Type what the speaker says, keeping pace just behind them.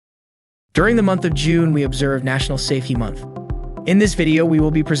During the month of June, we observe National Safety Month. In this video, we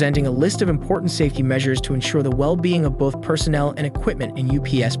will be presenting a list of important safety measures to ensure the well-being of both personnel and equipment in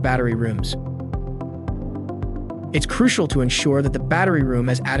UPS battery rooms. It's crucial to ensure that the battery room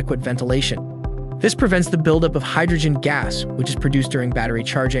has adequate ventilation. This prevents the buildup of hydrogen gas, which is produced during battery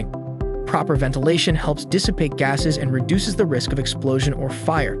charging. Proper ventilation helps dissipate gases and reduces the risk of explosion or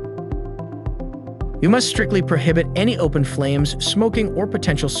fire. We must strictly prohibit any open flames, smoking, or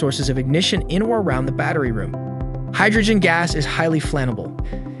potential sources of ignition in or around the battery room. Hydrogen gas is highly flammable,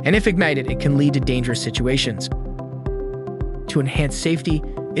 and if ignited, it can lead to dangerous situations. To enhance safety,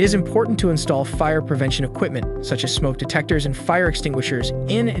 it is important to install fire prevention equipment, such as smoke detectors and fire extinguishers,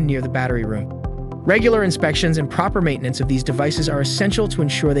 in and near the battery room. Regular inspections and proper maintenance of these devices are essential to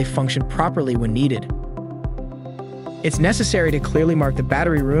ensure they function properly when needed. It's necessary to clearly mark the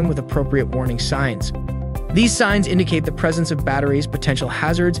battery room with appropriate warning signs. These signs indicate the presence of batteries, potential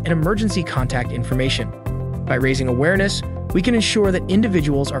hazards, and emergency contact information. By raising awareness, we can ensure that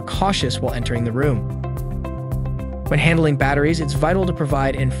individuals are cautious while entering the room. When handling batteries, it's vital to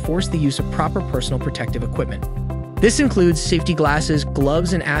provide and enforce the use of proper personal protective equipment. This includes safety glasses,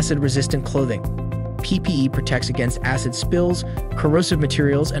 gloves, and acid-resistant clothing. PPE protects against acid spills, corrosive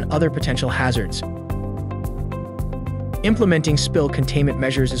materials, and other potential hazards. Implementing spill containment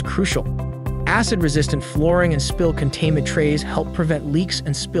measures is crucial. Acid-resistant flooring and spill containment trays help prevent leaks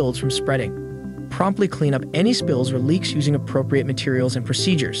and spills from spreading. Promptly clean up any spills or leaks using appropriate materials and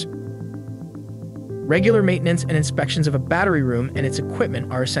procedures. Regular maintenance and inspections of a battery room and its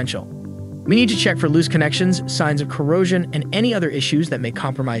equipment are essential. We need to check for loose connections, signs of corrosion, and any other issues that may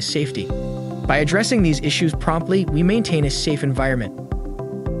compromise safety. By addressing these issues promptly, we maintain a safe environment.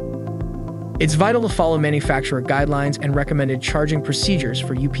 It's vital to follow manufacturer guidelines and recommended charging procedures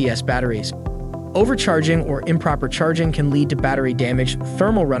for UPS batteries. Overcharging or improper charging can lead to battery damage,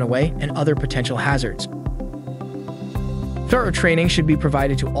 thermal runaway, and other potential hazards. Thorough training should be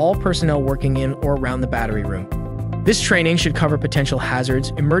provided to all personnel working in or around the battery room. This training should cover potential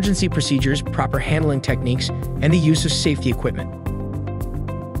hazards, emergency procedures, proper handling techniques, and the use of safety equipment.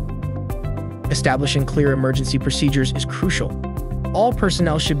 Establishing clear emergency procedures is crucial. All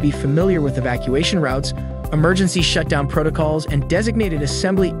personnel should be familiar with evacuation routes, emergency shutdown protocols, and designated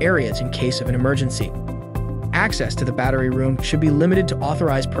assembly areas in case of an emergency. Access to the battery room should be limited to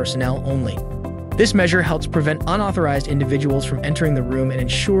authorized personnel only. This measure helps prevent unauthorized individuals from entering the room and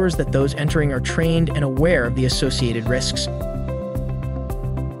ensures that those entering are trained and aware of the associated risks.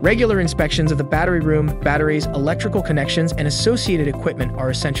 Regular inspections of the battery room, batteries, electrical connections, and associated equipment are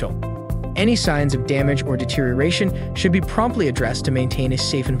essential. Any signs of damage or deterioration should be promptly addressed to maintain a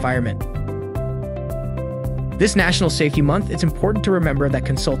safe environment. This National Safety Month, it's important to remember that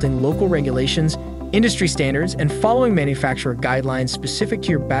consulting local regulations, industry standards, and following manufacturer guidelines specific to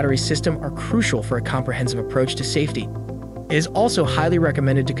your battery system are crucial for a comprehensive approach to safety. It is also highly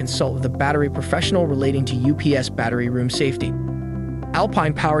recommended to consult with a battery professional relating to UPS battery room safety.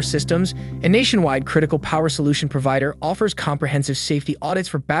 Alpine Power Systems, a nationwide critical power solution provider, offers comprehensive safety audits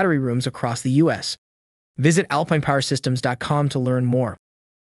for battery rooms across the U.S. Visit alpinepowersystems.com to learn more.